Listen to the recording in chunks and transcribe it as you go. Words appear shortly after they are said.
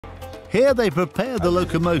Here they prepare the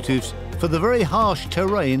locomotives for the very harsh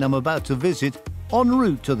terrain I'm about to visit en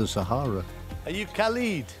route to the Sahara. Are you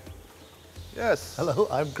Khalid? Yes. Hello,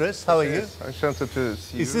 I'm Chris. How are you? I'm enchanted to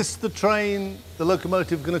see you. Is this the train, the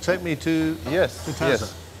locomotive, going to take me to Yes, to Taza?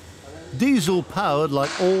 yes. Diesel powered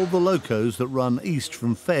like all the locos that run east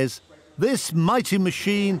from Fez, this mighty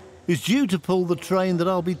machine is due to pull the train that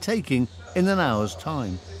I'll be taking in an hour's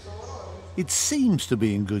time. It seems to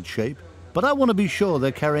be in good shape, but I want to be sure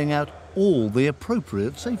they're carrying out all the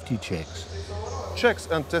appropriate safety checks. Checks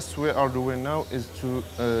and tests we are doing now is to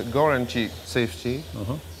guarantee safety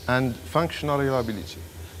and functional reliability.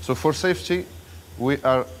 So for safety, we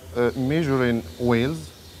are measuring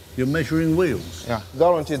wheels. You're measuring wheels? Yeah.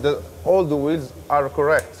 Guarantee that all the wheels are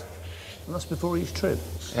correct. And that's before each trip?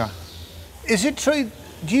 Yeah. Is it true,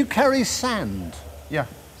 do you carry sand? Yeah.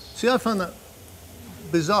 See, I find that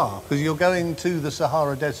bizarre, because you're going to the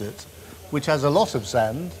Sahara Desert, which has a lot of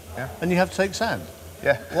sand, and you have to take sand.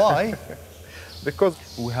 Yeah. Why? Because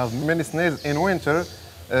we have many snails in winter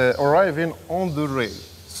arriving on the rail.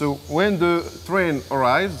 So when the train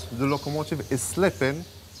arrives, the locomotive is slipping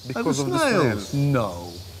because of the snails.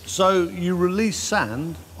 No. So you release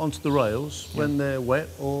sand onto the rails when they're wet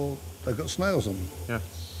or they've got snails on them. Yeah.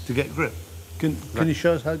 To get grip. Can you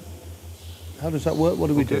show us how does that work? What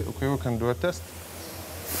do we do? Okay, we can do a test.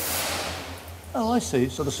 Oh, I see.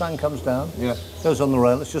 So the sand comes down, Yeah. goes on the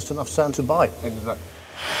rail. It's just enough sand to bite. Exactly.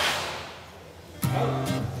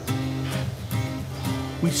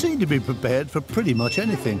 We seem to be prepared for pretty much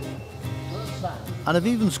anything. And I've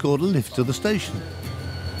even scored a lift to the station.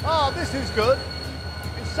 Oh, this is good.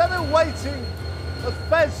 Instead of waiting at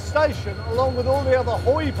Fez station along with all the other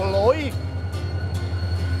hoi polloi,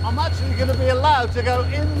 I'm actually going to be allowed to go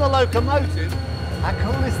in the locomotive. How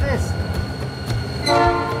cool is this?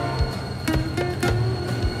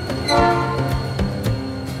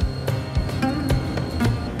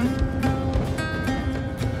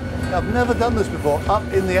 I've never done this before, up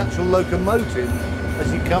in the actual locomotive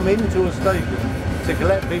as you come into a station to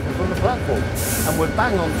collect people from the platform. And we're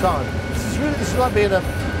bang on time. This is like being a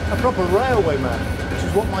proper railway man, which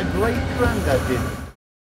is what my great-granddad did.